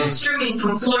Live streaming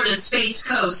from Florida's Space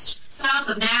Coast, south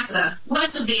of NASA,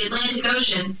 west of the Atlantic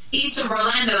Ocean, east of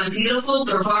Orlando and beautiful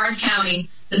Brevard County,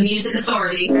 the Music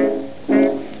Authority.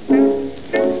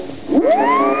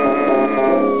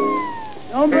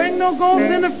 Don't bring no ghosts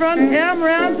in the front, come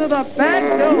round to the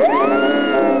back door.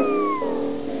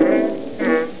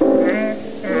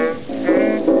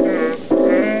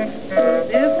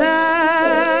 This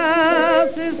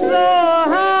house is so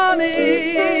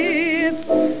honey,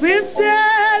 with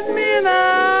jasmine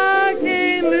I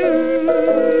can't lose.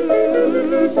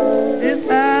 This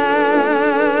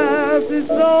house is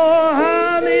so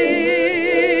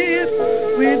honey,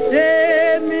 with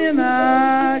jasmine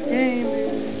I can't lose.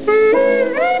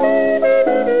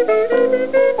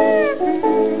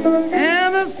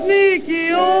 And a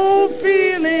sneaky old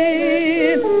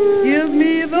feeling gives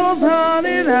me those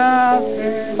haunted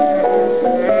houses.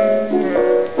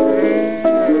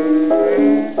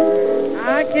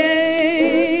 I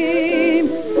can't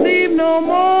sleep no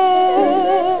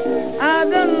more. I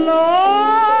done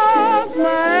lost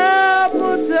my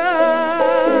appetite.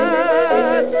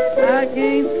 I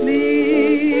can't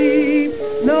sleep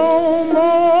no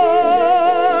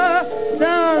more.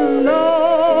 Done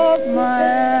lost my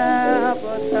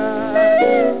appetite.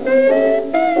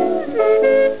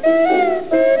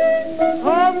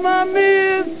 'Cause my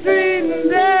mistreating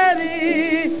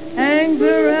daddy hangs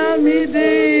around me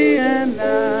day and night.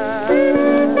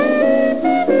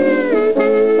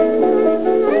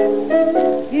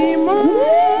 He moans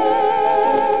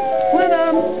when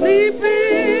I'm sleeping.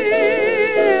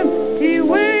 He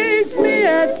wakes me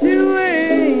at 2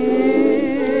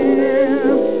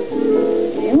 a.m.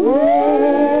 He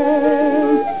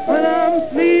moans when I'm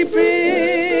sleeping.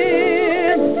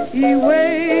 He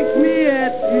wakes me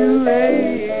at 2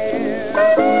 a.m.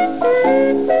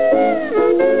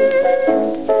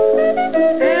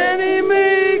 And he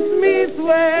makes me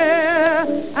swear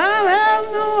I'll have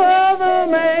no other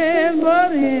man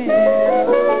but him.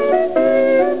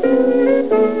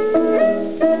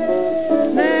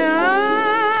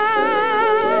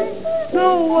 Now I'm so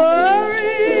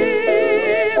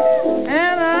worried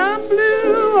and I'm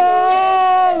blue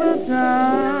all the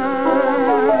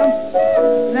time.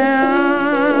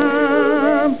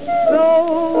 Now I'm so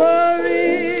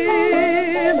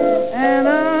worried and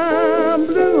I'm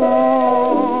blue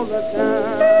all the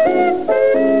time.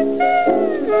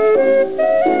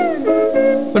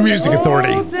 The Music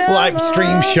Authority, live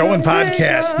stream show and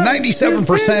podcast,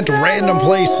 97% random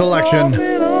play selection.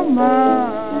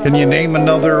 Can you name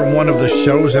another one of the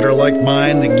shows that are like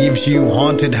mine that gives you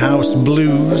haunted house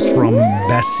blues from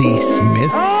Bessie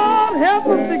Smith?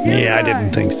 Yeah, I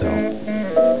didn't think so.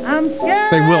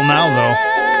 They will now, though.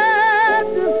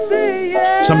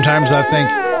 Sometimes I think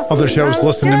other shows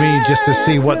listen to me just to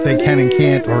see what they can and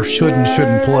can't or should and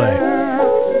shouldn't play.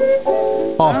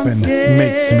 Often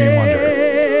makes me wonder.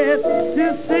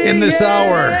 In this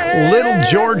hour, Little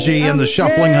Georgie and the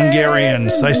Shuffling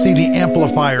Hungarians. I see the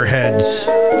amplifier heads.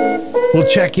 We'll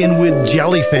check in with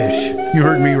Jellyfish. You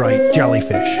heard me right,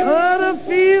 Jellyfish.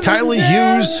 Kylie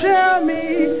Hughes,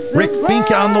 Rick Fink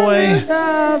on the way.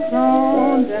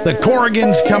 The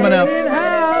Corrigans coming up.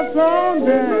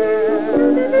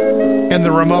 And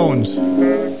the Ramones.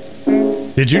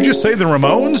 Did you just say the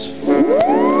Ramones?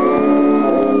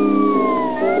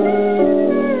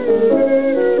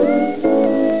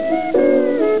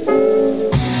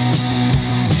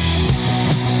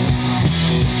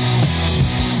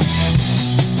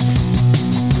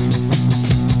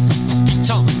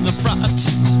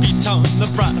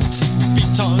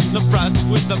 Beat on the brat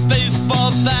with the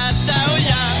baseball bat. Oh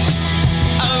yeah,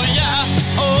 oh yeah,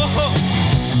 oh ho.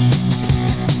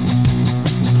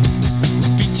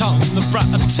 Beat on the brat,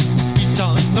 beat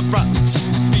on the brat,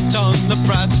 beat on the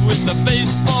brat with the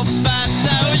baseball bat.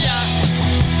 Oh yeah,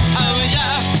 oh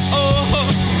yeah, oh ho.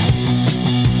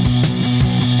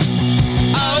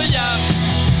 Oh yeah,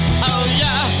 oh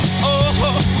yeah, oh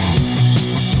ho.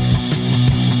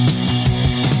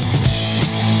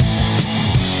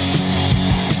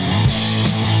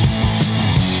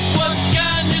 What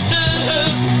can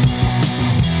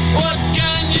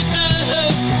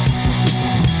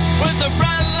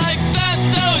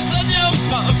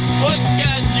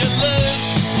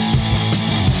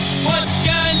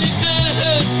you do?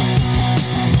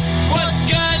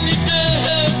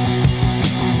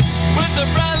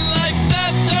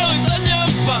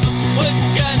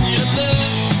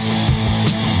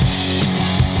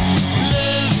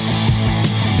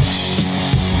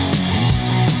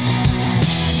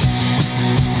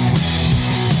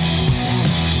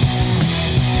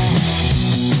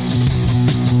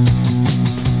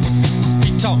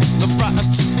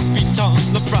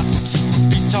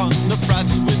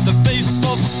 brat with the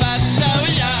baseball bat. Oh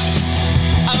yeah,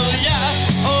 oh yeah,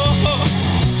 oh.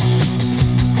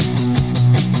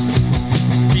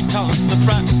 Beat on the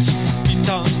brat, beat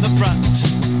on the brat,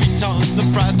 beat on the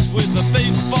brat with the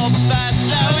baseball bat.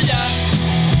 Oh yeah,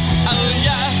 oh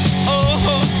yeah, oh.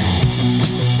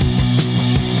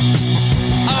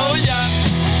 Oh yeah,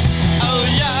 oh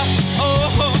yeah,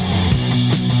 oh.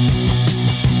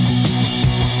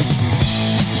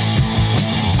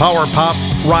 Power pop,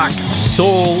 rock,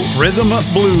 soul, rhythm,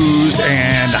 blues,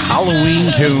 and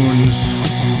Halloween tunes.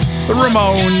 The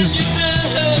Ramones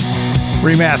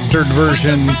remastered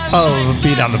version of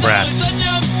Beat on the Brat.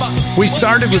 We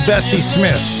started with Bessie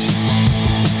Smith,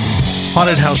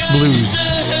 Haunted House Blues.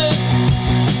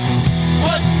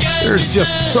 There's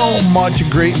just so much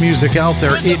great music out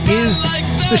there. It is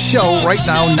the show right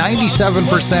now,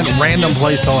 97% random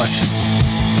play selection.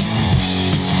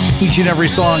 Each and every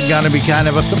song gonna be kind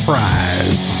of a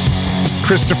surprise.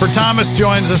 Christopher Thomas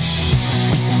joins us.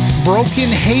 Broken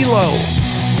Halo,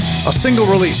 a single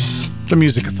release, The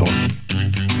Music Authority.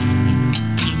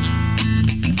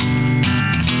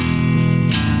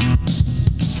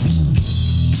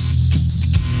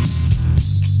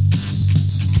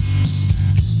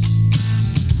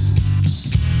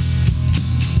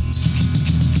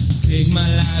 Take my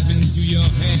life into your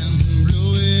hands and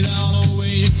blow it all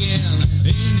away again.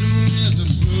 Angel with a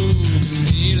broken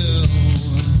halo.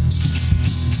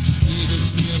 Take a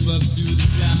trip up to the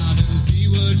top and see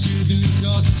what you can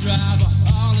cause to drive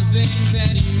all the things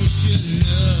that you should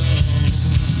know.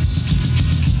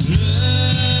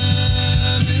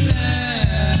 Love me now,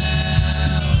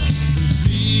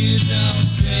 please don't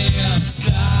say I'm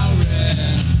sorry.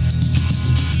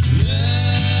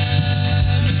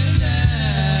 Love me now,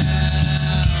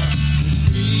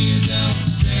 please don't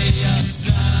say I'm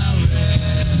sorry.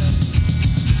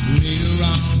 Later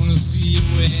on we'll see a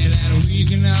way that we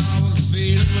can all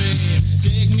fade away.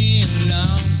 Take me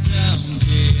along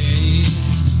someday.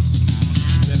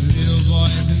 That little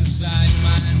voice inside your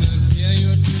mind will tell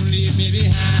you to leave me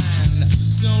behind.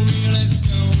 So real and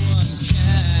so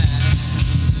unkind.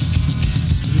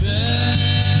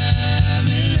 Love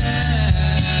me now,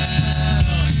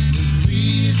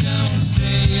 please don't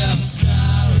say I'm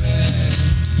sorry.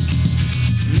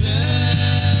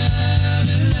 Love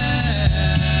me now,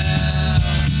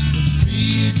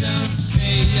 please don't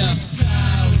say I'm sorry.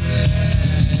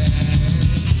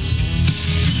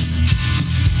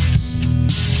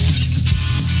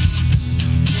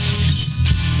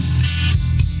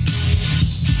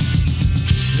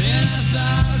 And I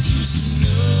thought you should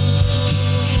know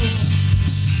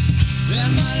that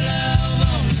my love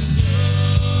only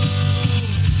grows,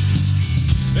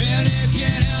 and it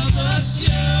can't help but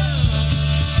show.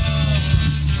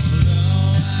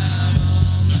 Although I'm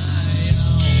on my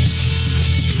own.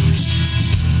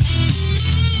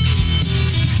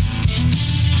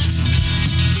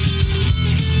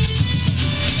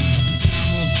 Time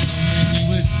will come and you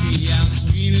will see how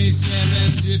sweetly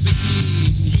serendipity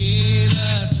gave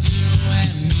us you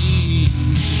and me.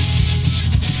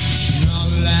 And all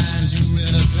the lines you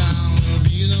read us down will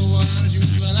be the ones you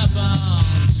dwell upon.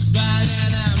 By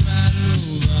then I might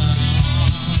move on.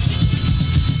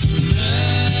 So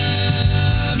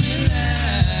love me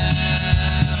now,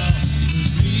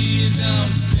 please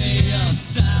don't say you're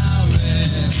sorry.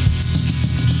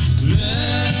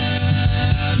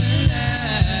 Love me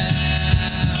now,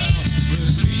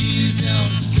 please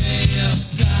don't say you're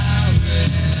sorry.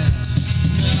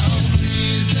 No,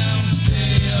 please don't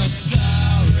say you're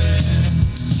sorry.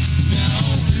 No,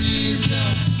 please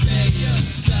don't say you're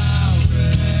sorry.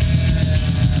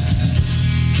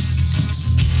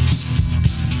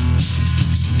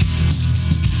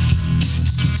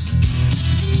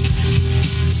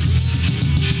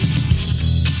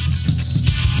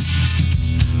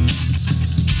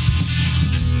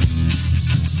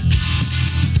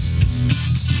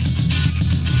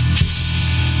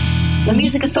 The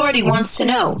Music Authority wants to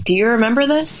know, do you remember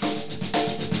this?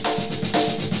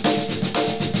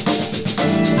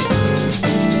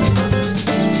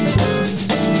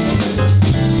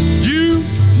 You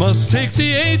must take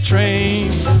the A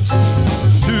train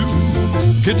to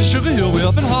get to Sugar Hill way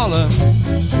up in Harlem.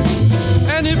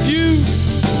 And if you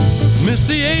miss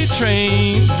the A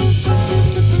train,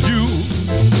 you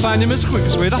find him as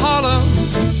quickest way to Harlem.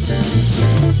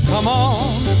 Come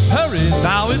on, hurry,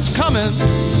 now it's coming.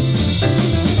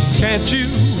 Can't you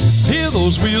hear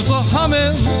those wheels are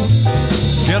humming?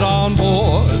 Get on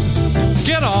board,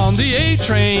 get on the A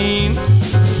train.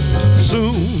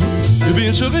 Soon you'll be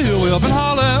in Sugar Hill way up in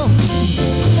Harlem.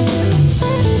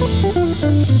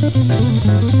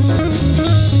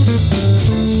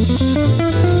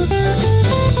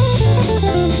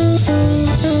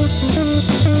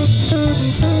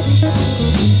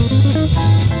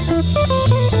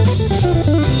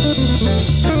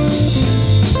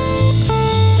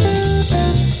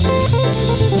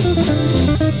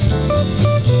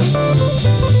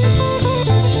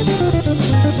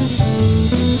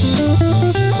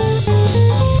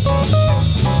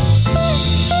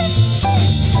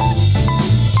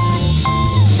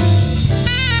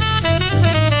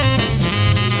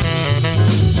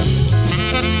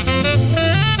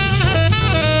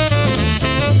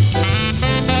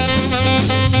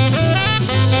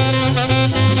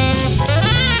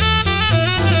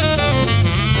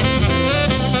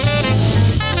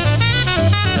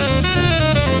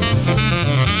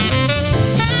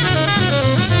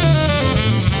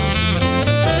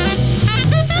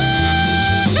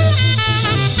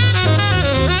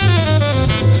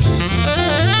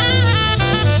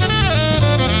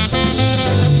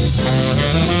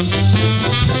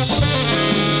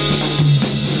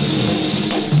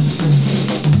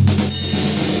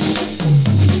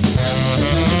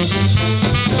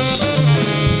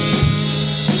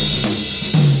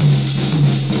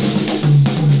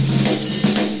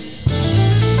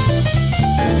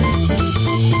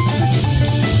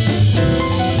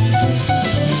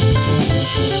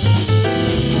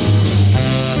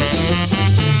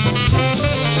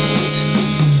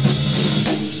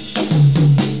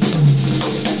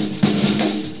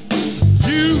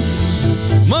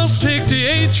 must take the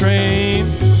A train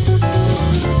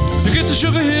to get to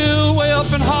Sugar Hill way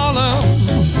up in Harlem.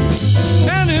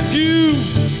 And if you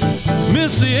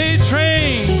miss the A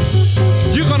train,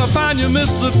 you're gonna find you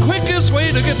miss the quickest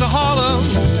way to get to Harlem.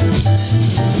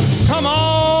 Come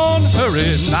on,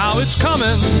 hurry, now it's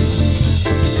coming.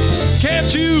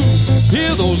 Can't you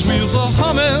hear those wheels are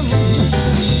humming?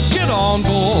 Get on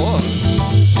board,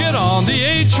 get on the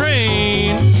A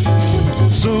train.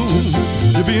 Soon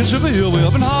you'll be in Sugar Hill way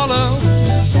up in Harlem.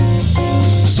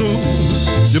 Soon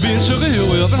you'll be in Sugar Hill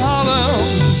way up in Harlem.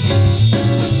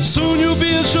 Soon you'll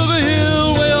be in Sugar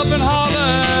Hill way up in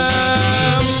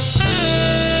Harlem.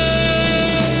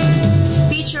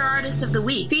 Feature Artist of the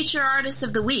Week. Feature Artist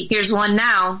of the Week. Here's one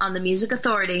now on the Music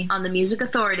Authority. On the Music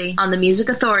Authority. On the Music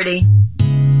Authority.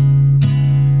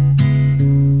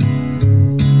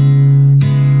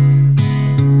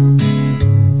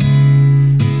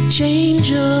 Change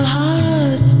your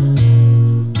heart.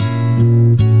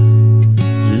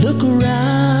 Look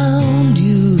around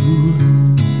you.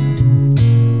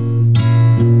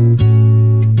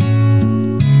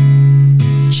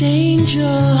 Change your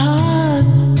heart.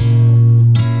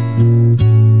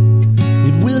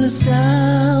 It will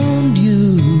astound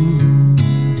you.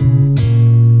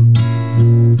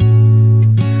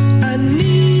 I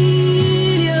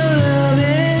need your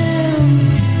loving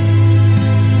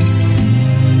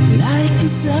like the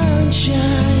sunshine.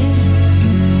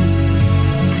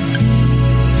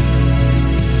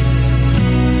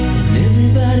 And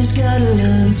everybody's gotta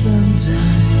learn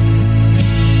sometime.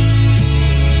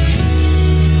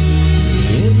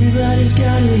 Everybody's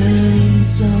gotta learn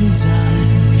sometime.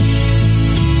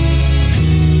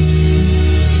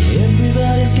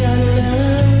 Everybody's gotta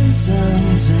learn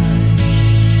sometime.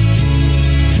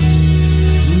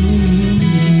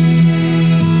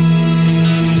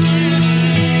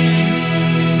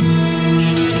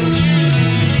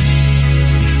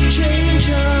 Change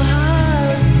your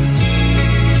heart.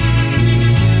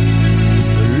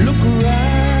 Look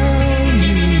around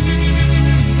you.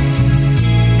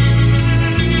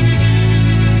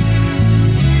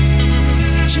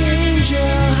 Change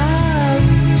your heart.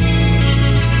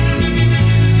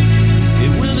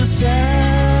 It will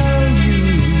astound you.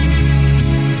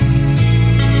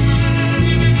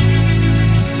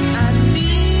 I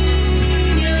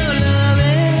need your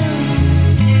loving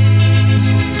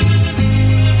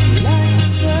like the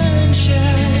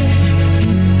sunshine.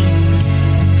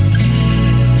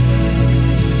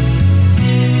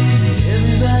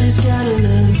 Everybody's gotta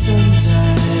learn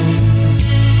sometime.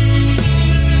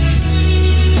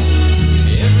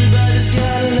 Everybody's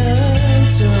gotta learn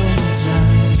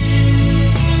sometime.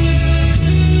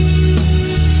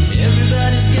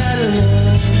 Everybody's gotta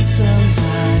learn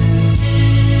sometime.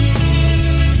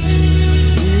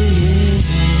 Yeah, yeah.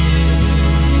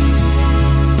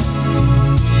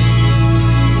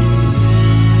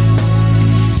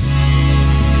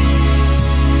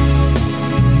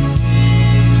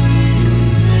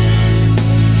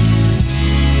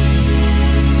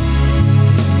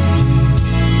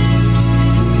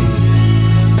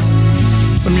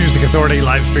 The Music Authority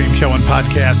live stream show and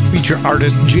podcast feature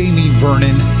artist Jamie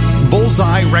Vernon,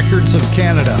 Bullseye Records of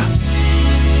Canada.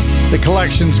 The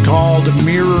collection's called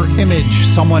Mirror Image,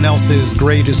 Someone Else's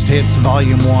Greatest Hits,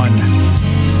 Volume 1.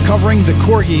 Covering the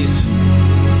Corgis,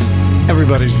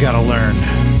 Everybody's Gotta Learn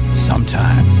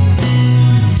Sometime.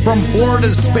 From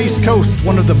Florida's Space Coast,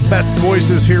 one of the best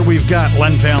voices here we've got,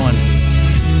 Len Fallon.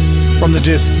 From the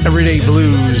disc Everyday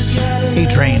Blues,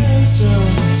 A-Train.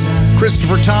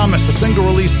 Christopher Thomas, a single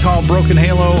release called Broken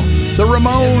Halo. The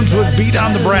Ramones with Beat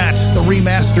on the Brat, the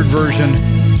remastered version.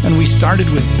 And we started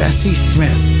with Bessie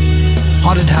Smith,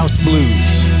 Haunted House Blues.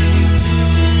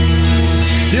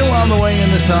 Still on the way in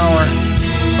this hour.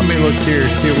 Let me look here,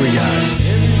 see what we got.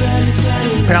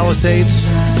 Palisades,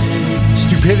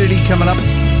 Stupidity coming up.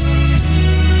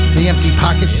 The Empty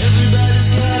Pockets.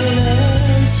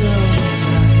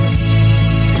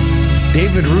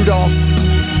 David Rudolph.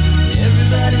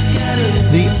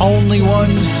 The Only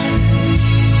Ones.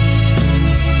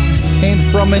 And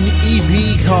from an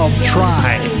EP called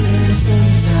Try,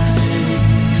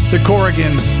 the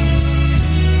Corrigans,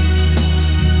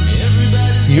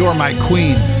 You're My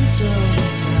Queen.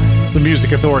 The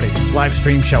Music Authority live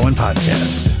stream show and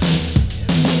podcast.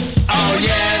 Oh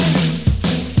yeah.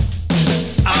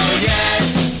 Oh yeah.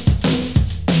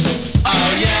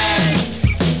 Oh yeah.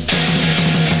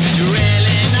 You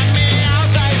really knock me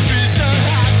out, I feel so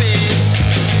happy.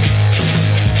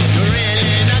 You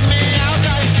really knock me out,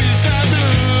 I feel so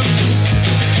blue.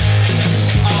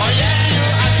 Oh yeah, you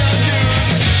are so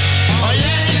good. Oh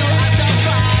yeah, you are so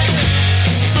fine.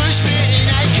 Push me in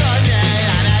a corner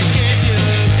and I get you.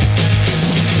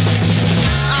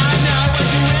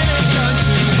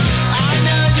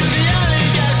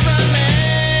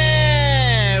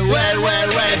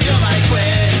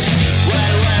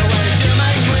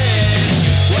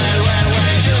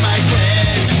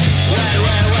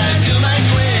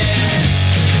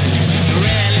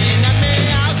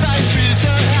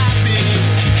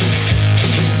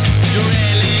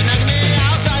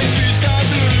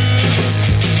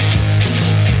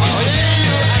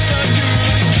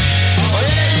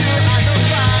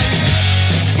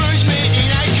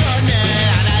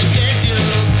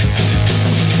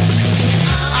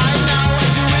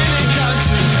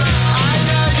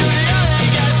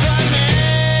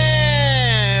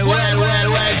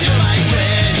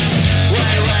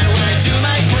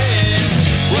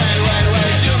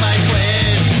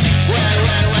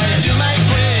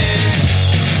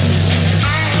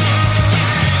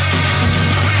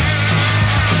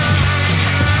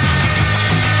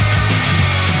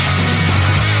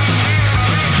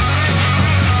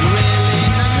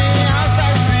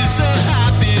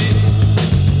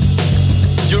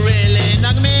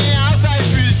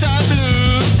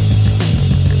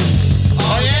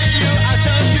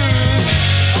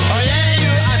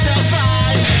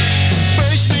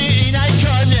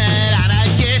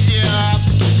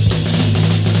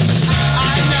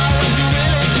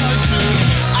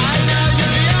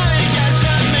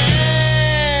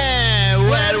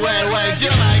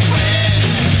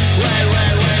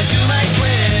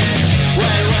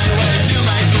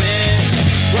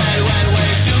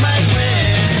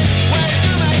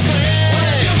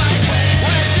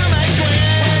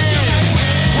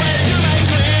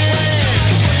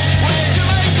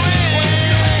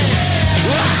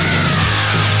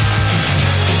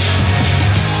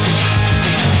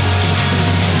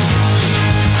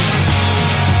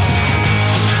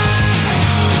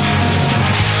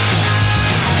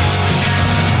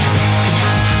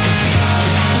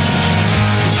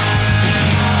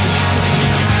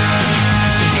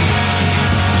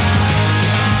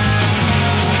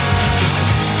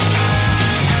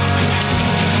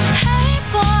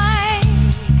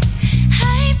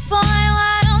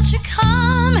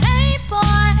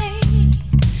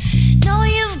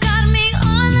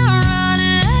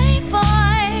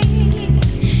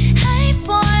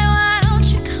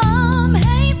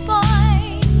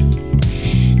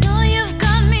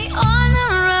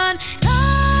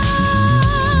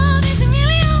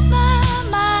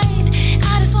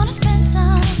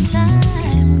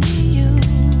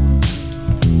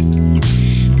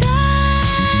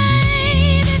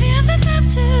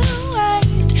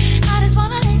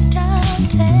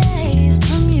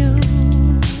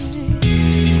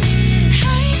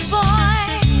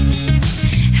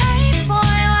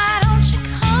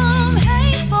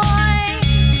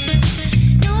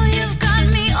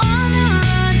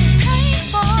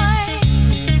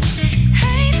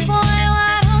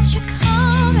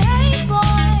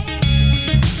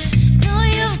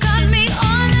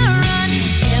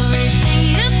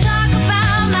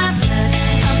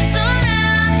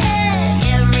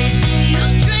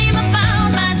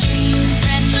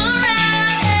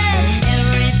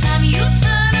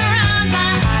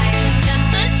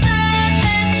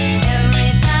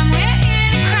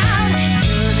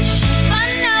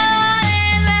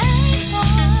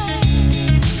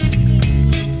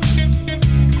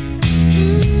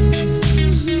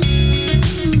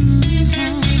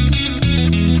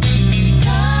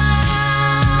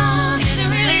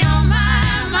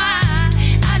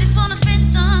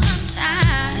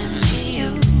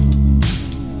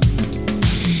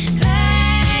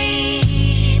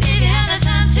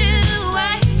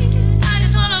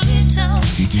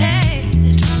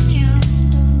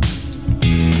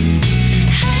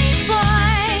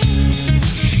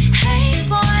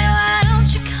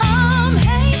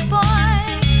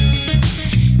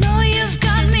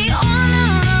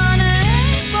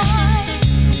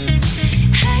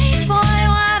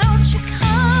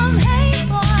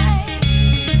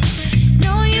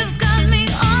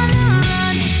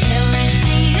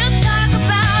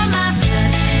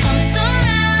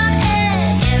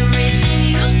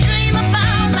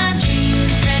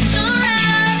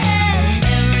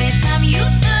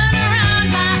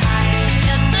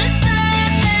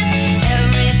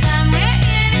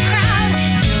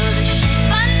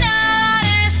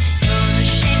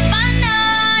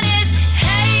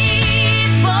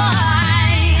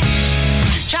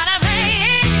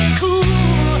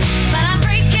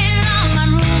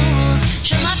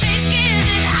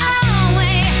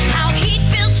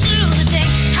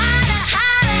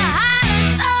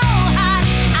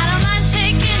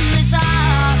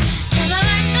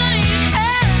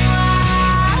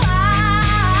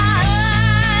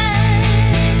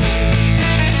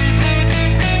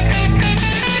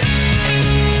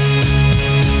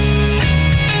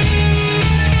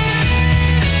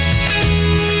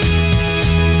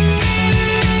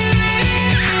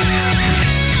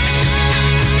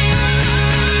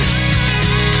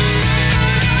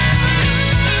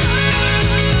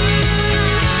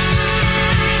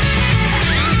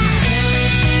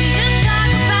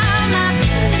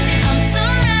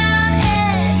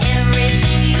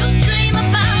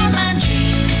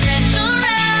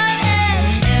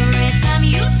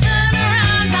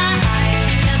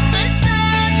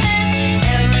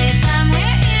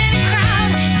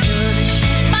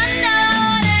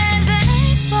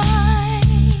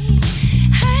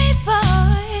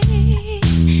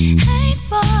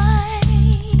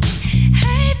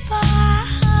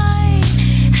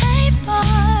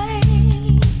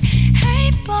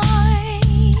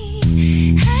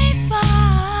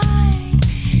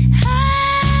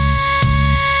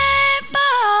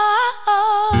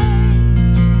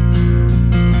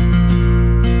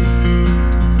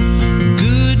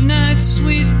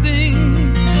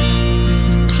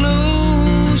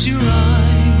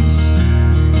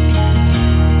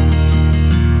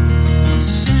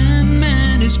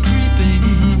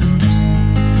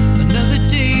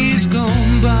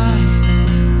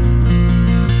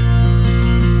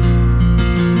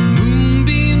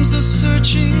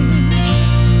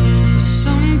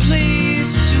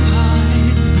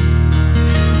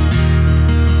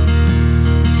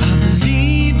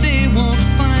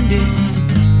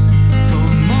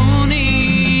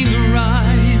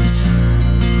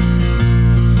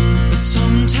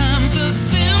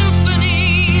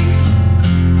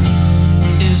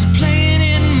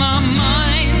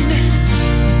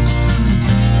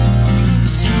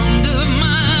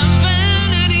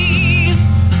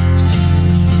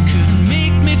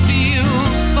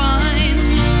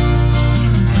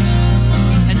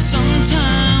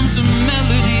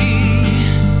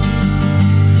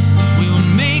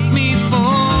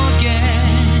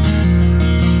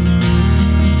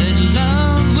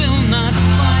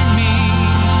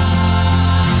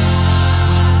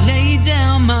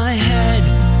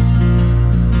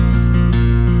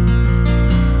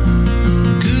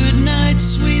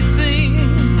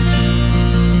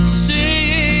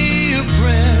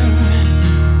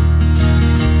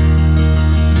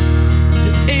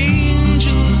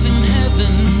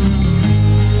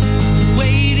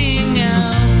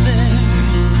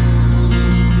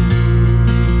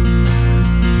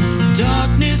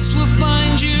 peace will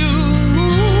find you,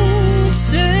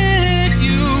 set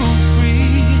you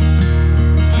free,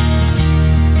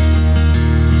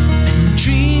 and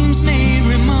dreams may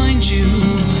remind you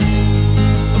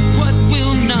of what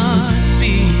will not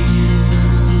be.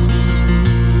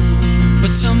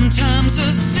 But sometimes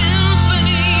a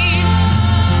symphony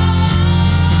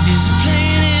is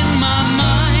playing in my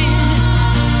mind,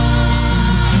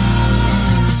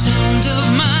 the sound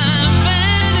of my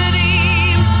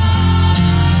vanity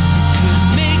could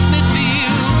make me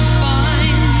feel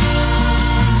fine,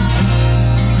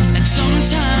 and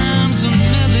sometimes a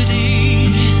melody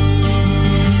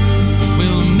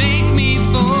will make me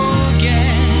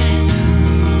forget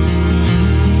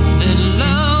that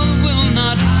love will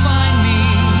not find me.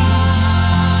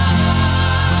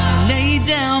 Lay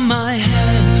down my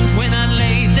head, when I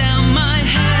lay down my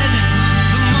head,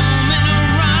 the moment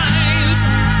arrives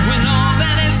when all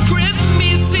that has gripped me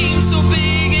seems so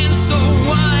big and so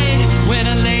wide. When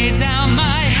I lay down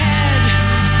my head,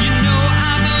 you know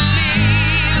I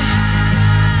believe,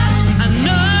 I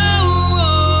know.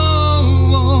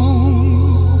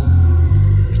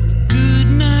 Good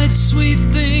night, sweet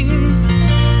thing,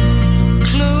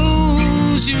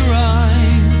 close your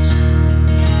eyes.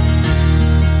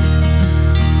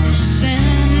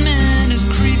 Sandman is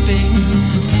creeping,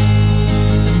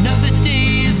 another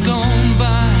day is gone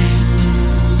by.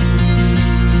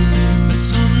 But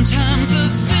sometimes a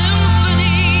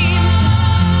symphony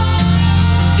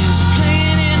is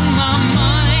playing in my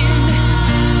mind,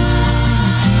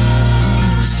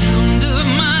 the sound of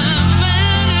my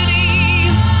vanity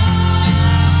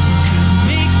could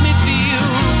make me feel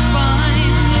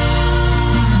fine,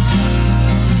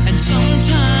 and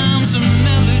sometimes a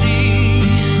melody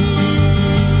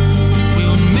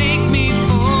will make me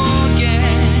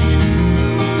forget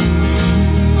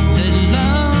that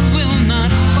love will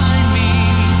not find me.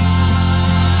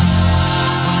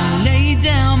 When I lay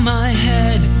down my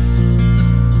head,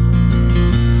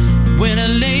 when I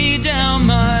lay down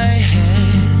my head,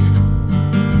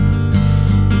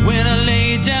 when I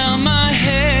lay down my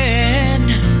head,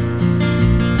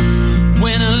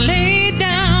 when I lay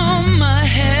down my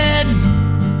head,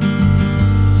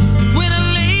 when I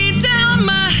lay down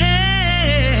my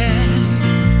head,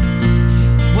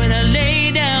 when I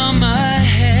lay down my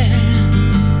head,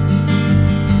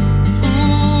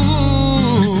 ooh.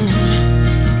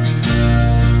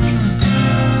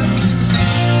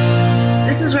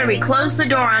 This is where we close the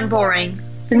door on boring.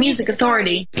 The Music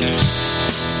Authority.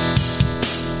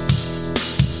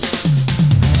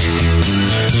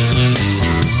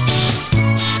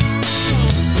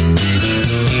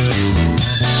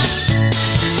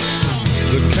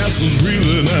 The castle's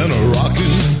reeling and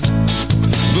a-rocking.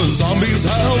 The zombies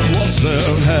have lost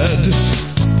their head.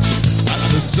 At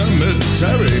the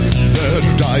cemetery, they're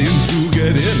dying to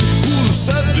get in. Who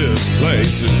said this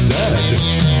place is dead?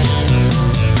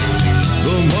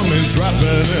 The mummy's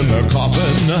wrapping in their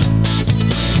coffin.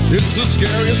 It's the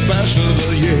scariest bash of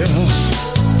the year.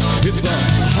 It's a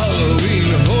Halloween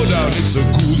hoedown. It's a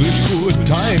ghoulish good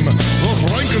time. The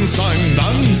Frankenstein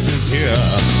dance is here.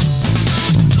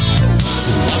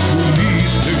 So lock your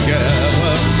knees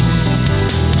together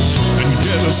and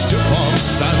get a stiff-arm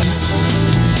stance.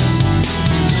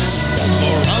 Swamp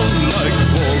around like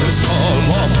Boris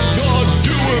Karloff. You're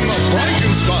doing the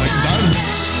Frankenstein dance.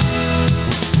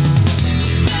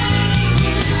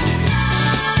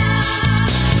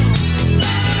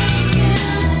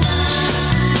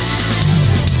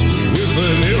 With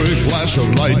an eerie flash of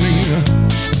lightning,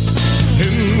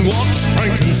 in walks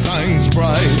Frankenstein's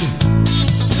bride.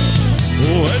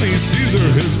 When he sees her,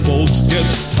 his bolt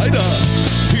gets tighter.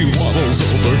 He waddles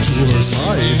over to her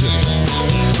side.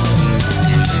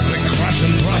 They crash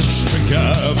and thrash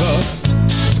together.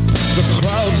 The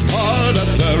crowds part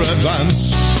at their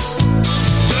advance.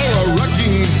 They're a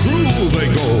wrecking crew. They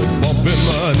go bump in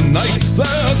the night.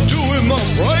 They're doing the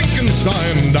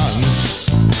Frankenstein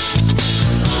dance.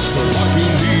 So lock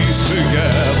your knees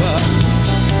together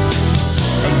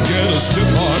and get a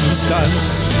stiff-arm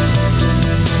stance.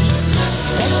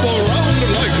 Swamp around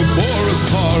like Boris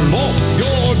Karloff.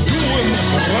 You're doing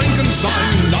the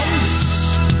Frankenstein dance.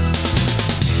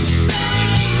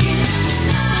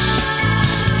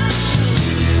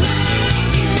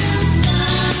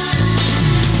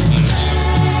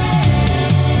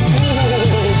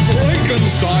 Oh,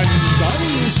 Frankenstein's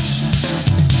dance.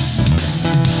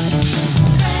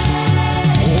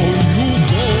 Oh, you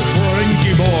go,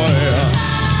 Frankie boy.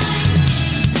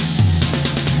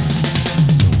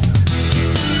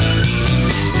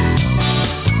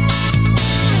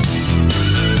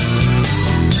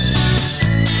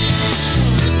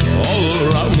 All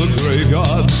around the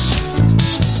graveyards,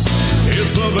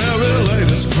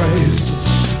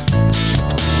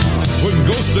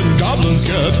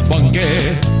 get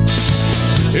funky.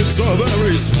 It's a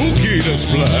very spooky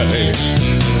display.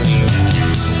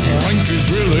 Frankie's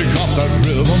really got that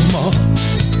rhythm.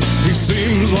 He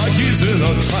seems like he's in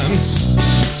a trance.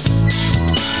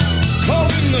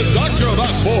 Calling the doctor,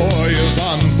 that boy is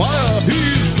on fire.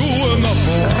 He's doing the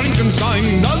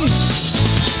Frankenstein dance.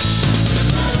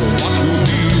 So rock your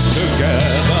knees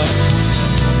together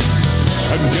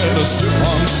and get a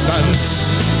strip-on stance.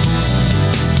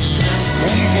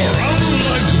 Stomp around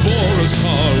like Boris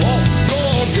Karloff.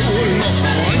 You're doing the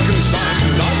Frankenstein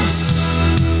dance.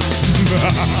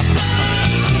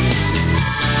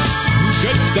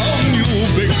 Get down, you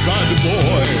big bad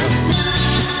boy.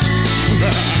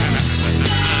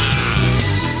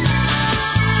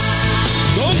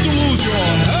 Don't lose your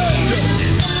head.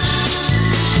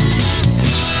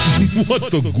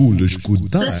 What a ghoulish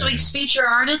good time. This week's feature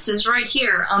artist is right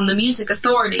here on the Music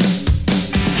Authority.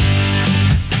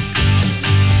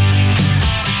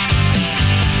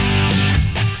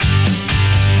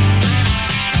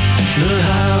 The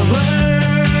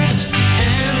Howards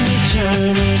and the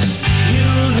Turners, you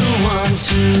don't want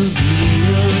to be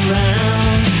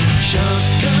around.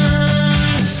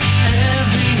 Shotguns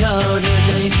every other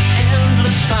day,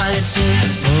 endless fights and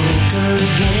poker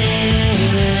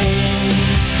games.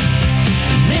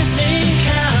 Missing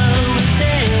cow is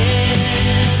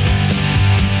dead.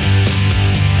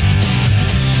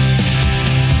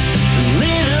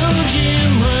 Little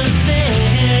Jim was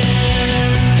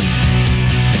there.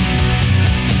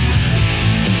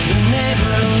 They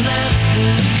never left the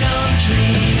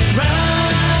country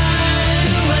right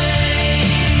away.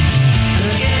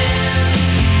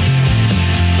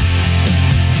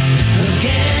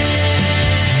 Again.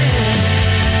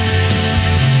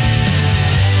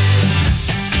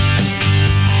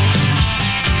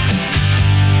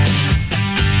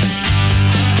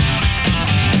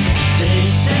 They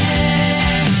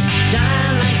said,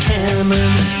 die like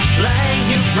Hammond, like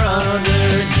your brother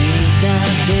did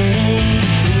that day.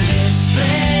 In this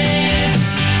place,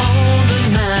 all that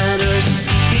matters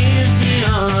is the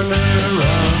honor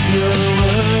of your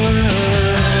words.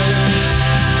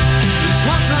 This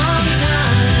was some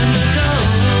time ago,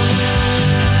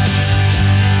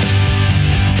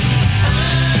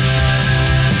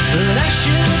 but I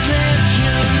should let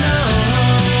you know.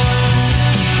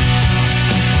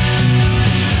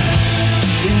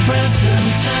 In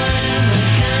present time, I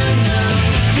kind of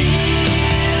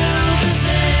feel the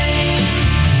same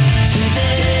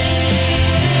today.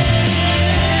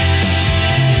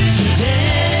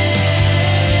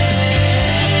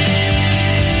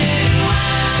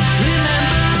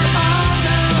 Remember all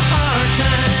the hard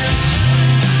times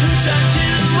and try to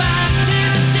act in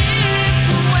a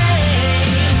different way,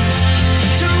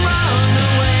 to run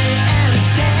away and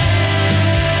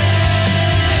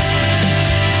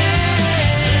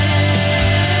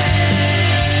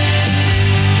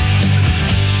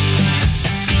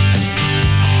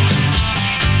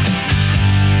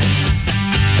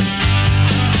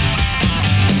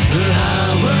The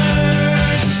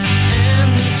Howards and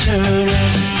the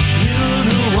Turners, you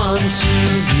don't want to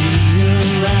be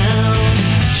around.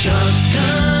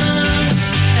 Shotguns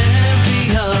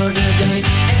every other day,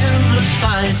 endless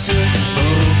fights and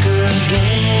poker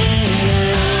games.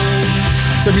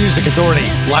 The Music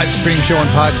Authority live stream show and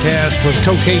podcast with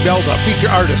Cocaine Belda, feature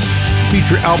artist.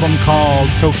 Feature album called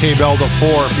Cocaine Belda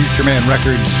 4, Future Man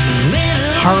Records,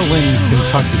 Harlan,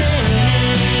 Kentucky.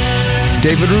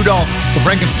 David Rudolph, The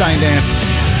Frankenstein Dance.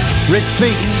 Rick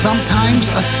Fate, Sometimes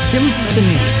a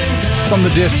Symphony. From the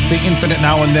disc The Infinite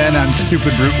Now and Then on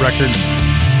Stupid Brute Records.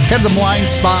 Had the Blind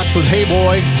Spots with Hey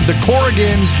Boy. The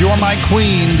Corrigans, You're My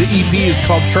Queen. The EP is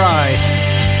called Try.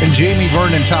 And Jamie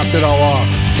Vernon topped it all off.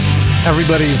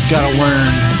 Everybody's Gotta Learn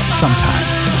Sometime.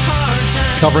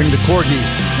 Covering the Corgis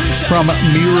from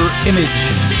Mirror Image.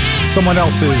 Someone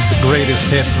else's greatest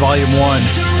hits, Volume 1,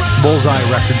 Bullseye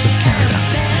Records of Canada.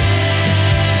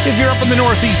 If you're up in the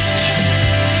Northeast,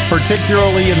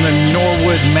 particularly in the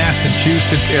Norwood,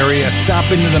 Massachusetts area, stop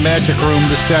into the Magic Room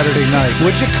this Saturday night.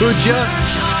 Would you, could you?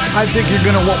 I think you're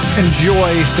going to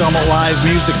enjoy some live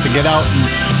music to get out and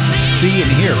see and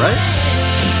hear, right?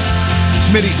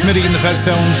 Smitty in the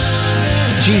Fedstones,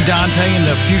 Gene Dante and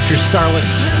the Future Starlets.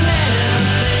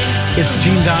 It's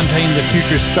Gene Dante and the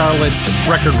Future Starlets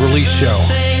record release show.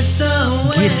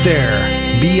 Get there,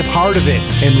 be a part of it,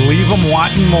 and leave them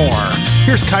wanting more.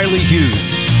 Here's Kylie Hughes.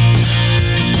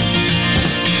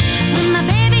 When my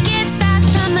baby gets back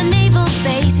from the naval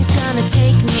base, he's gonna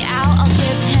take me out. I'll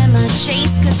give him a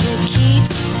chase, 'cause it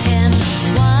keeps him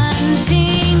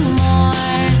wanting more.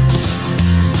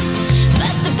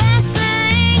 But the best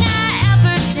thing I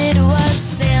ever did was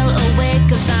sail away,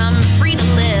 'cause I'm free to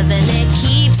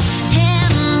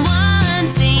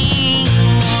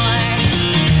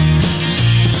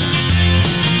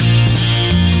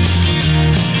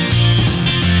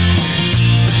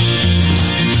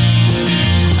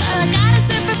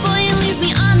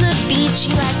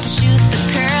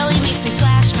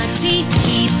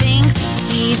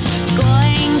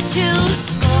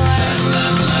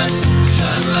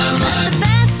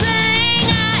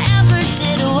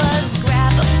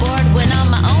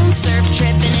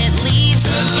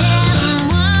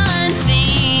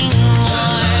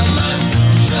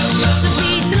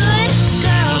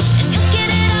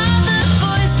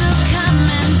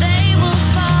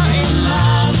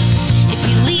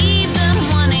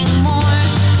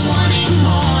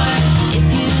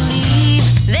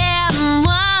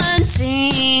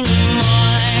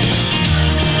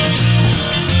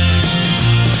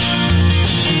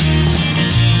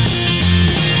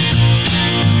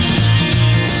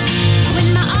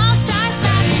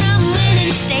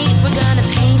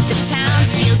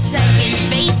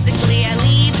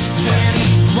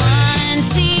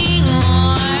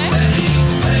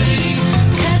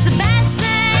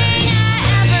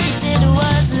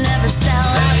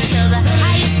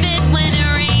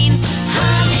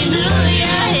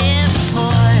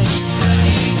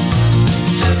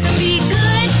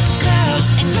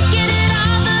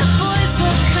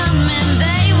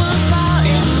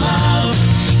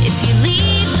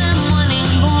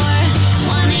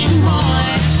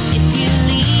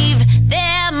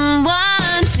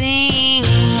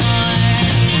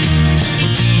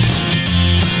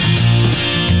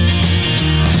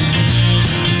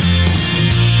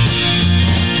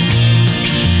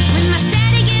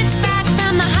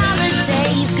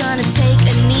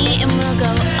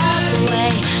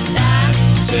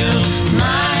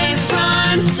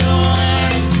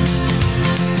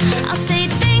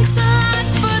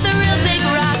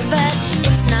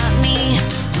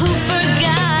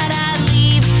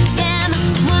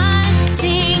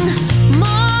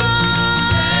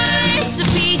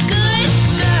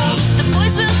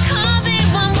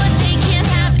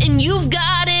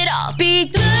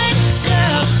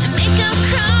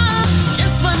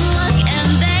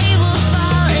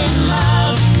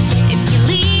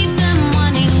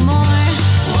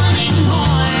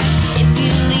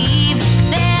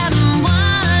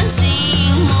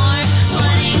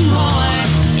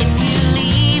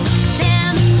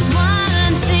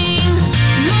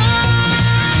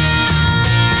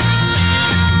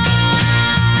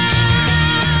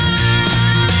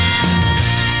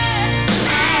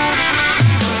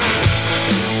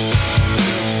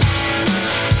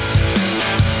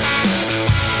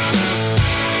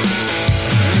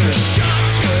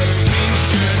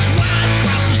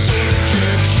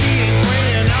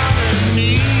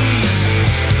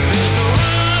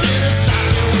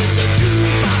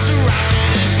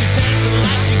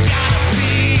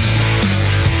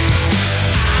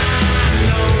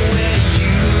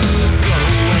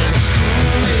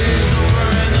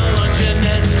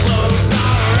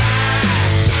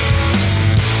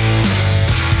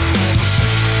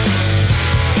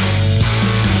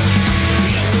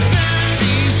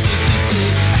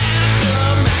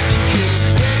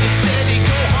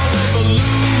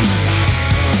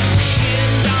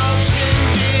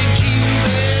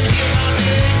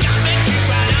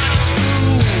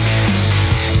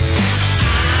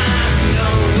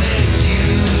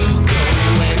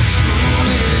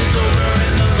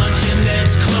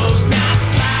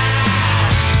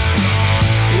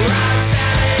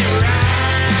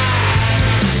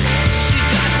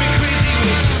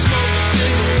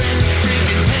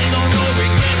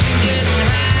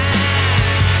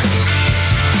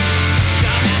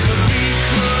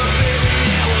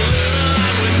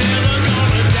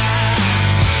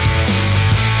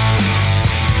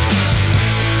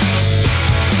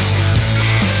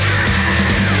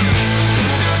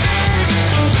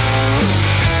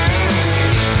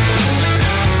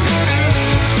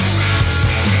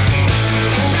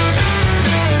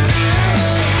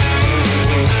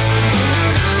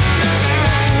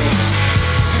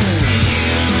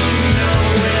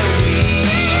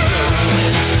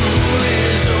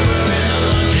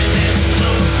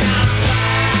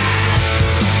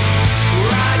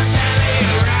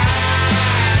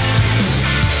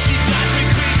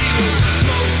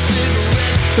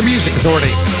The Music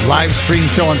Authority, live stream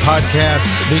show and podcast,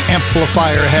 the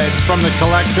amplifier head from the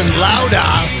collection Louda.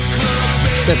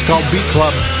 That's called Beat Club.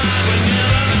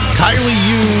 Kylie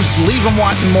Hughes, Leave 'Em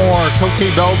Wanting More. Coque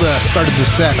Belda started the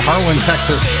set. Harlan,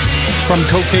 Texas, from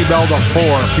Coque Belda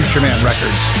 4, Future Man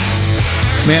Records.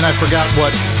 Man, I forgot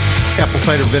what apple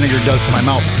cider vinegar does to my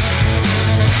mouth.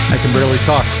 I can barely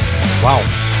talk. Wow.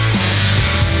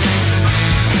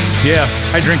 Yeah,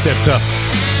 I drink that stuff.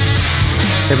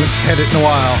 Haven't had it in a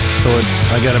while, so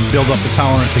I got to build up the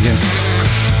tolerance again.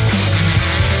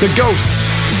 The Ghost.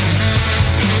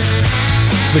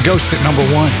 The Ghost at number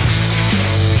 1.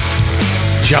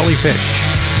 Jellyfish.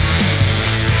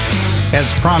 As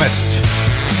promised,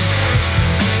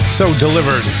 so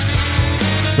delivered.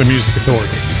 The Music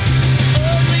Authority.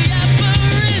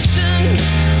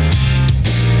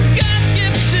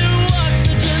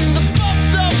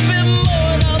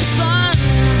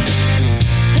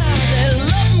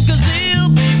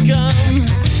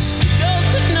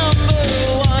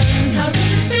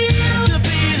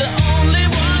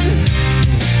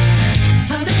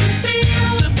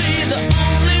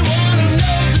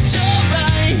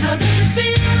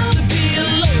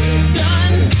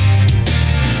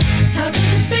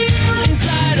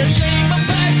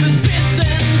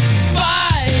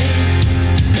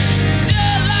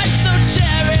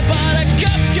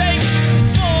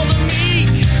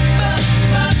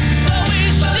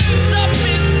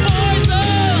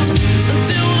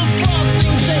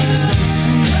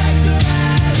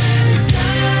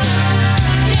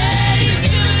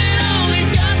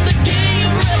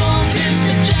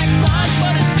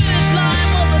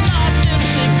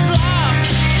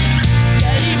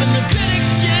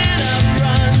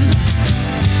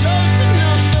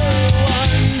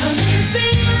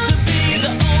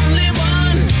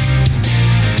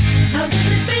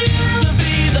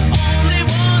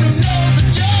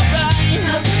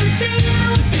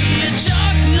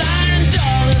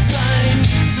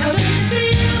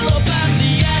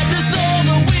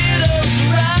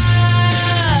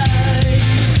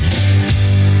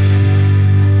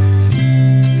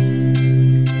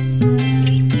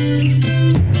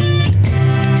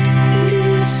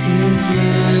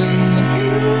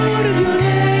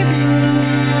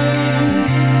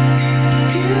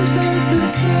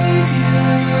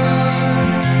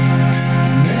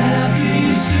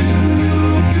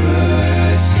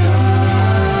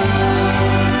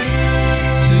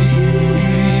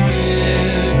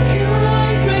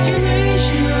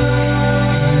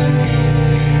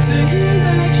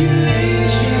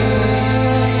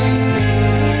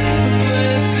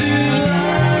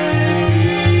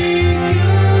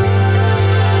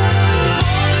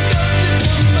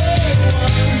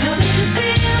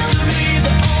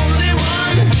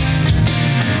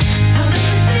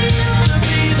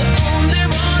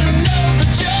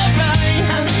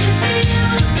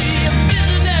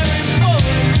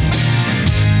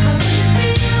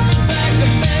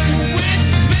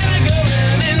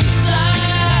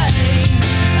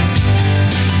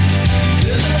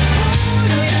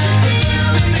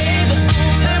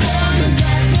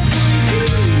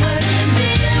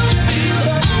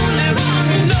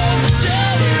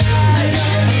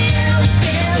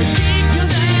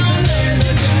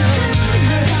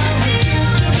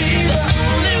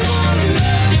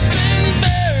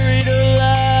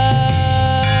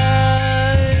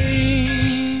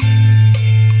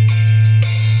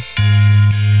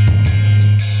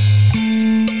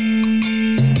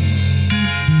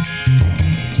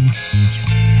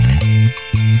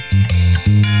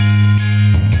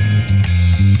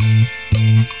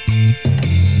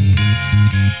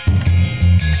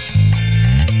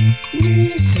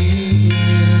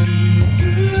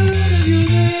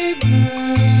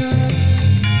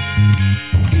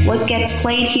 What gets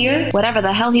played here? Whatever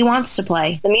the hell he wants to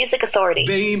play. The Music Authority.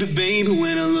 Baby, baby,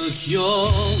 when I look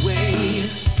your way,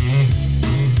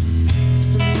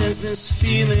 there's this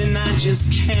feeling I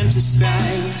just can't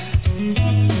describe.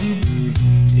 And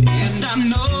I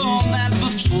know that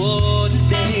before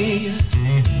today,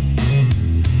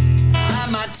 I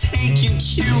might take your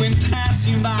cue and pass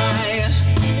you by.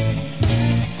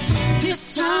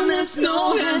 This time there's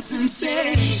no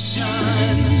hesitation.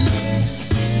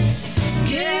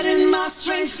 Getting my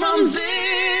strength from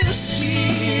this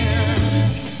fear.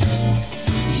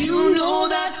 You know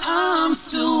that I'm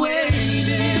still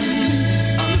waiting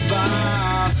on the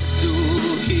bar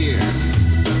stool here.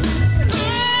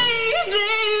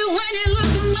 Baby, when you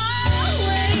look my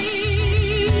way,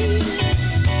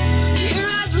 your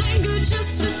eyes linger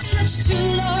just a touch too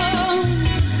long.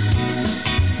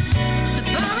 The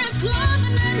bar is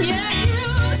closing and yet you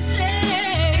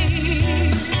stay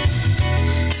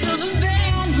till the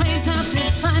band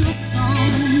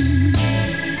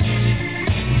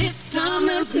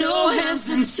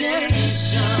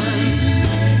station.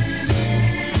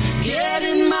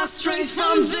 Getting my strength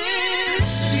from this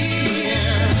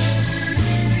fear.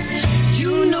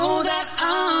 You know that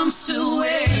I'm still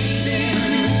waiting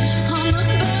on the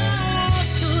bus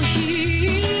to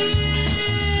here,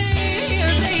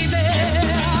 baby.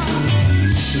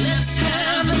 Let's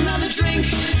have another drink.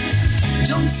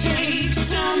 Don't take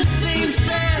time to think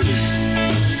then.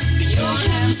 Your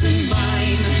hands in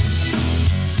mine,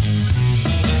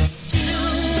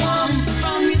 still warm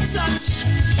from your touch.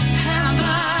 Have I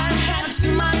had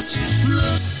too much?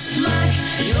 Looks like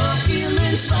you're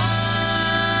feeling fine.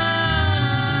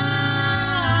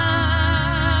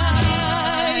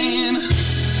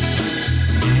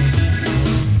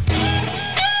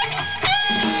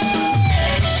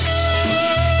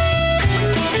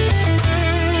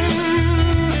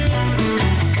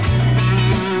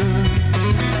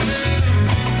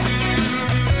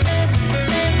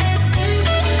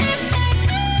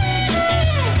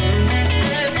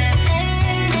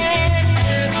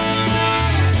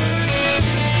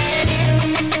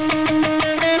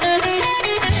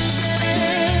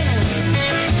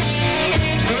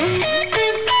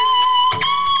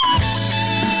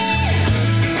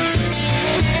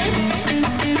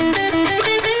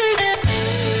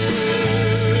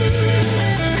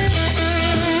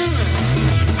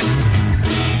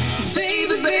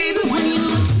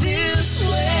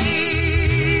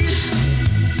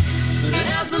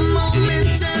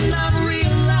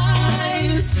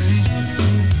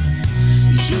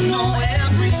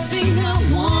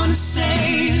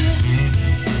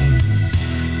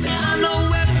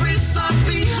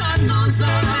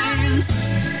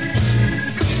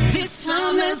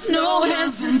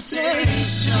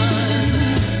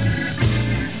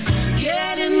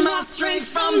 Getting my strength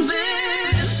from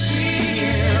this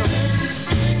fear.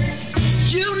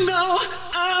 You know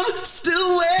I'm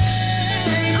still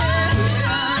waiting.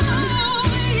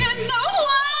 You know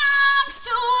I'm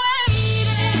still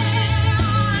waiting.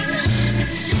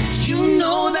 You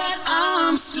know that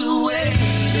I'm still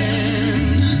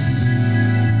waiting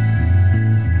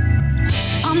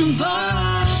on the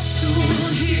bus stool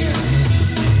here.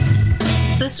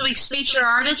 This week's feature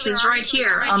artist is right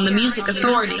here on the Music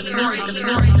Authority.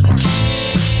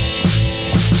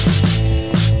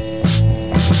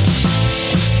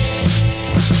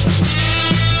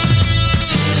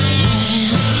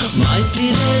 Might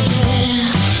be the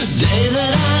day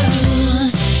that I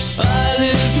lose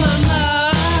my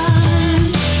mind.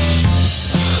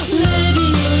 Maybe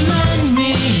you'll lend me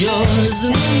yours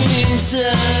in the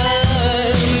meantime.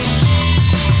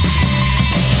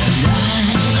 And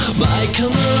I might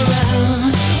come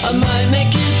around, I might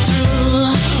make it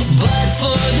through, but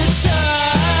for the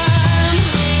time,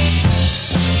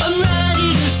 I'm ready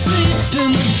to sleep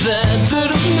in the bed that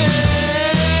I've made.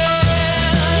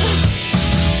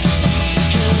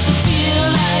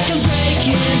 I'm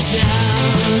breaking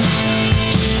down,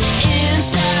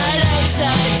 inside,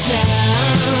 upside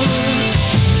down,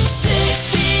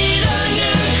 6 feet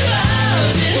under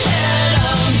clouds and head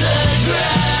on the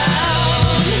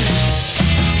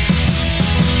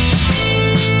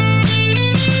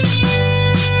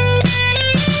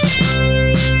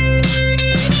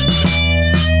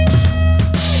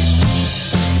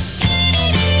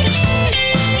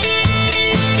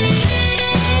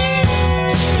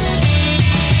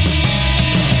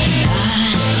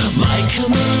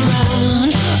come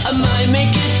around, I might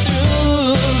make it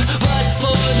through, but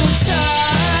for the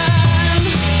time,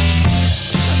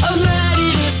 I'm ready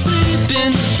to sleep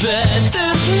in the bed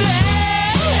that's made.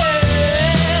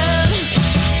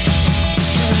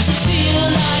 'Cause I feel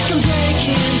like I'm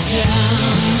breaking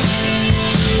down,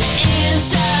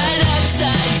 inside,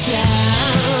 upside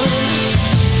down,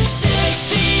 6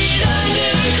 feet under clouds.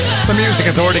 The Music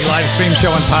Authority live stream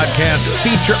show and podcast.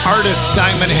 Feature artist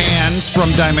Diamond Hands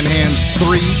from Diamond Hands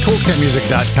 3,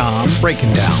 coolcatmusic.com.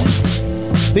 Breaking down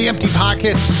The Empty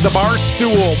Pockets, The Bar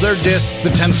Stool, their disc, The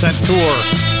 10-Cent Tour.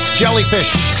 Jellyfish,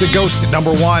 The Ghost at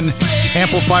number 1.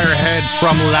 Amplifier Head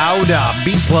from Lauda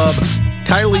Beat Club.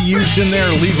 Kylie Hughes in there,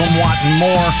 Leave 'Em Wanting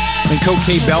More. And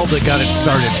Cocaine Belda got it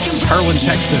started. Harlan,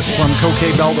 Texas from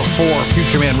Cocaine Belda 4,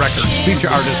 Future Man Records.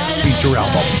 Feature artist, feature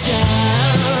album.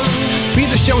 Be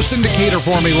the show syndicator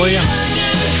for me, will you?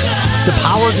 The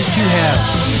power that you have.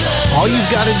 All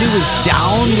you've got to do is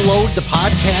download the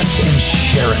podcast and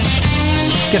share it.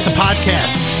 Get the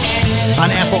podcast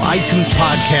on Apple iTunes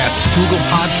Podcast, Google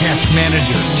Podcast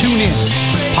Manager, TuneIn,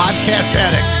 Podcast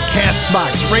Addict,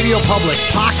 CastBox, Radio Public,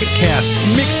 Pocket Cast,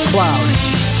 Mixcloud,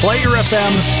 Player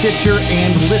FM, Stitcher,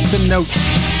 and Listen Notes.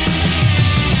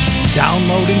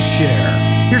 Download and share.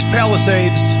 Here's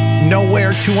Palisades,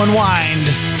 Nowhere to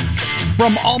Unwind.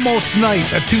 From Almost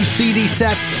Night, a 2 CD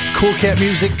set,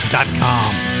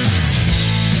 coolcatmusic.com.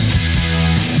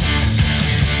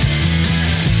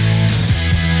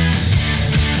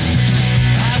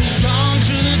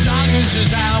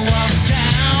 As I walk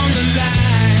down the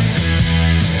line,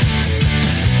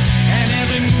 and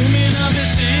every movement of the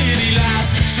city life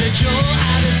said you're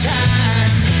out of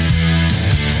time.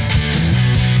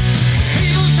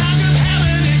 People talk of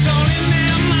heaven, it's all in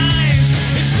their minds.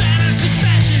 It's fantasy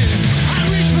fashion, I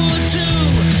reach for it too,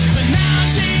 but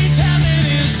nowadays heaven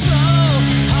is so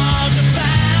hard.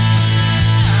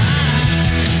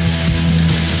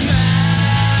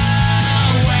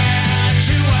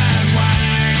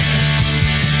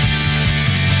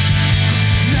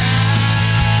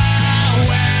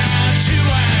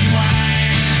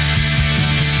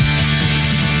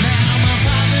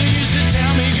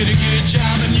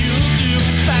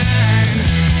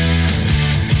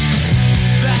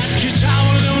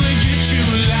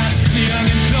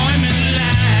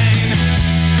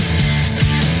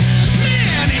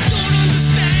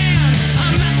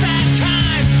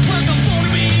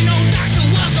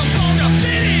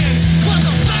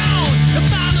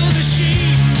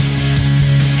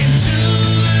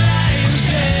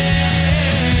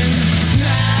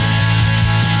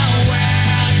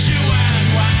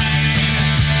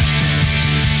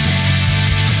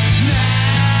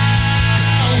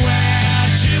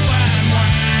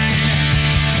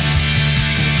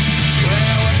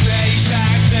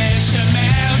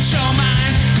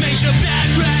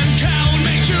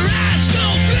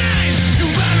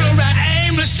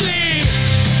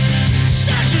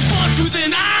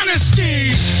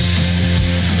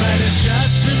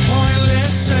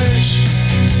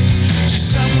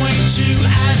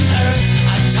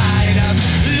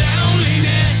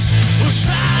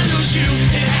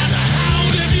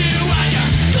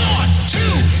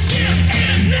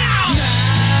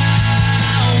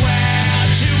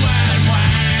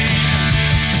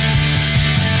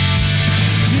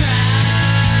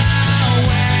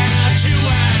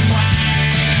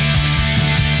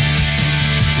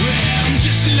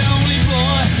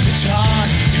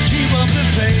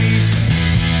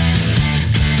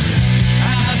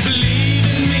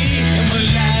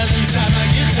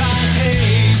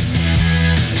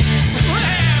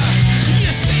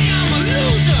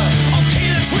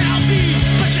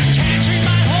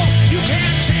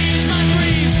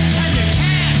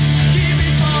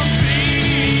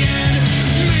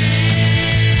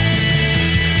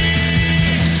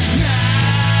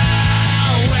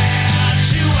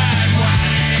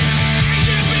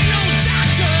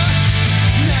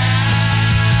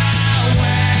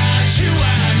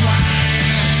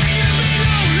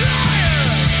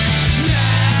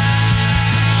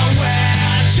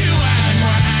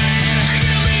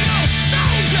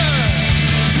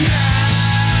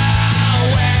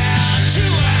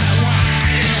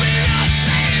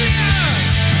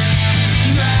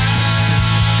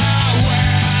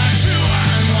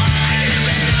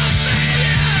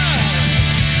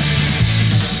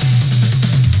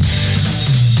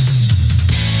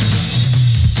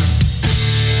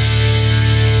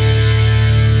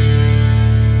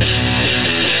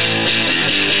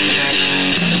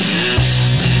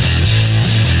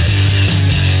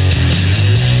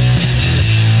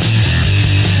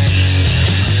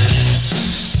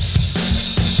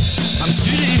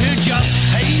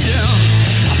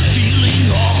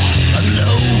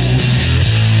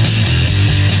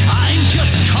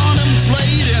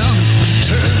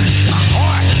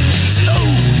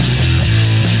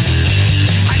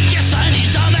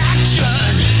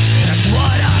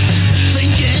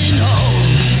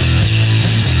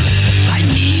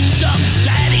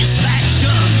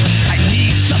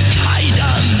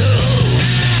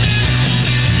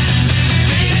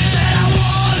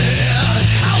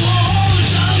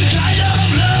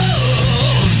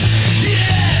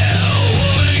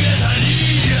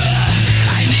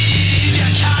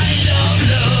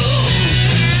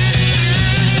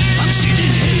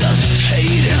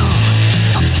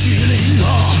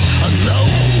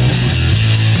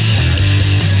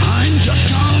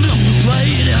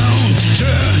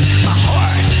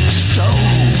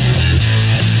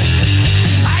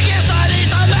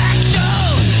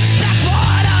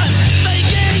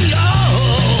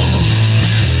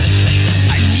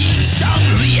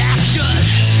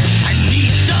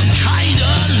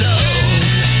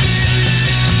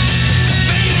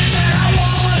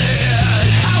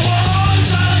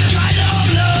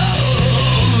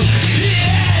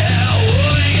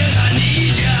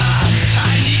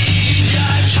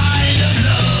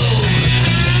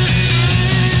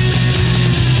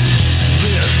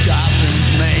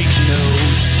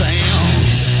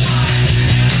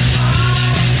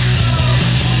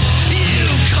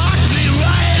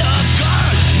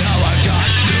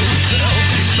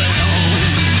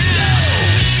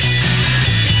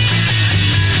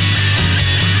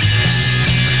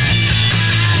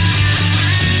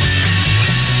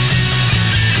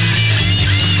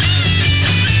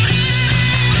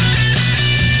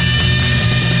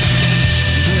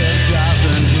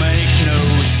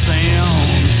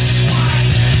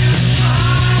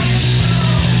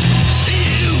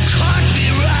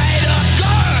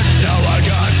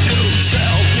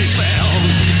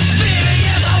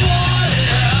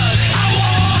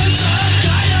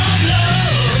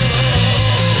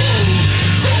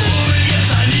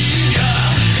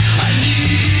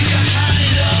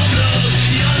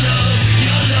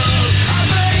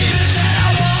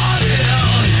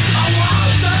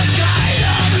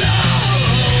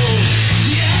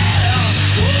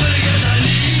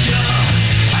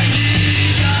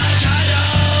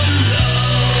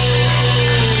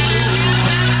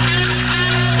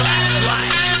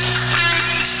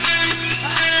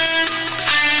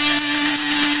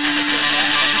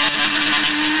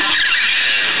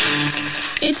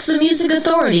 That's the Music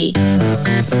Authority.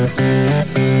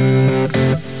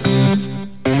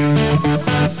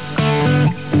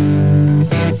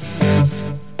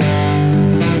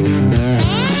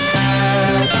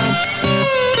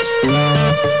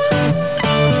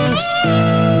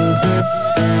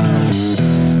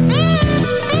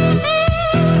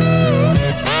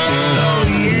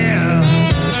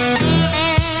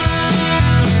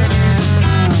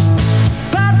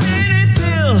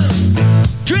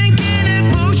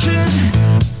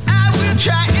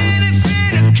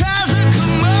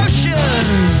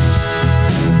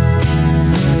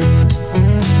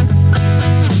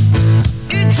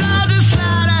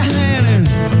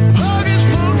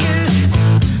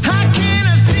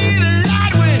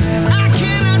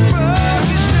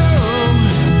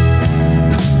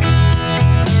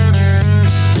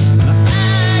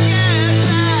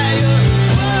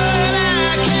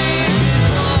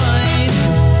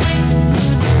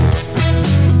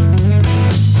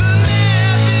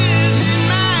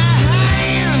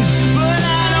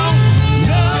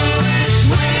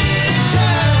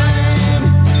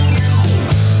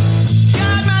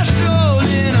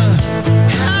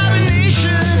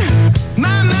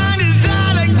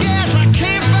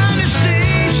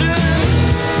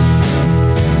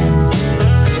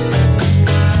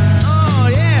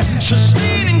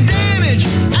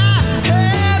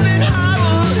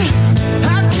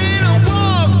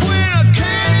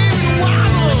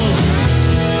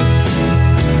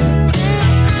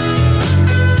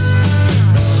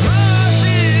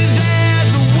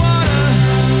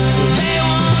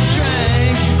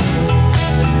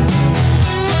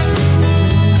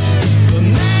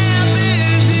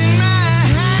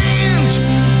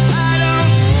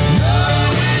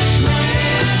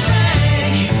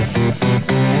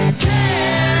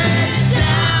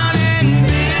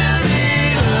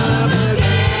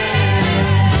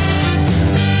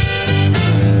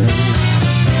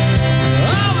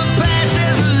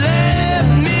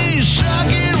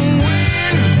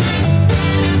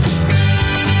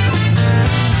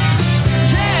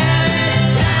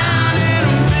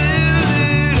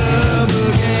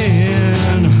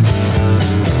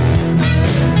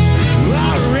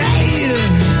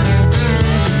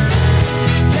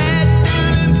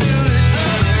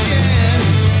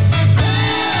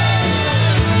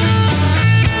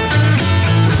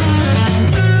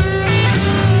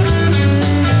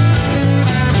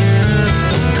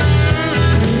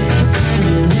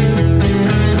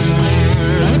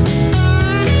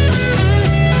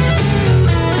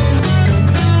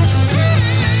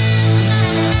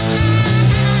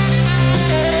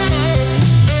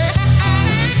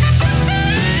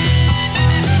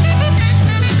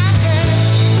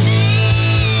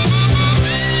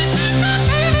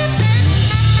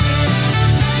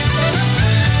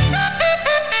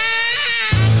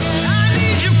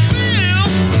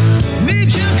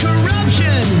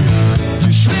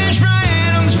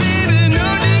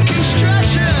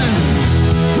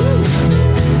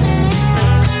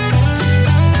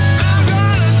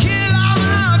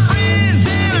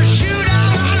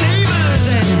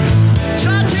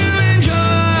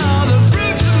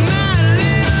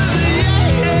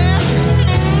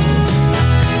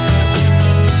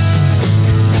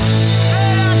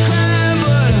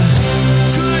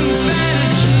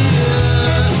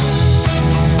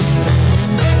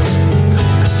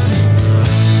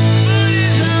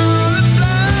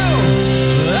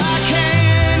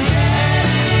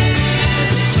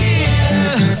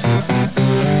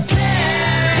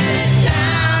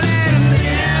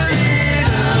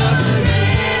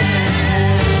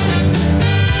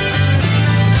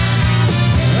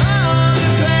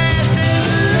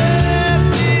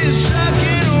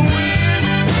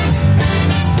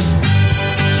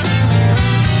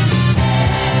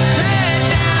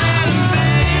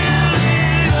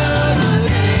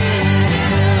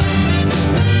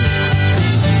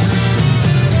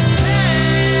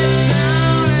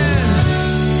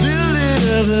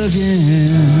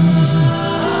 again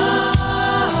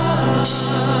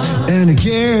and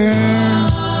again.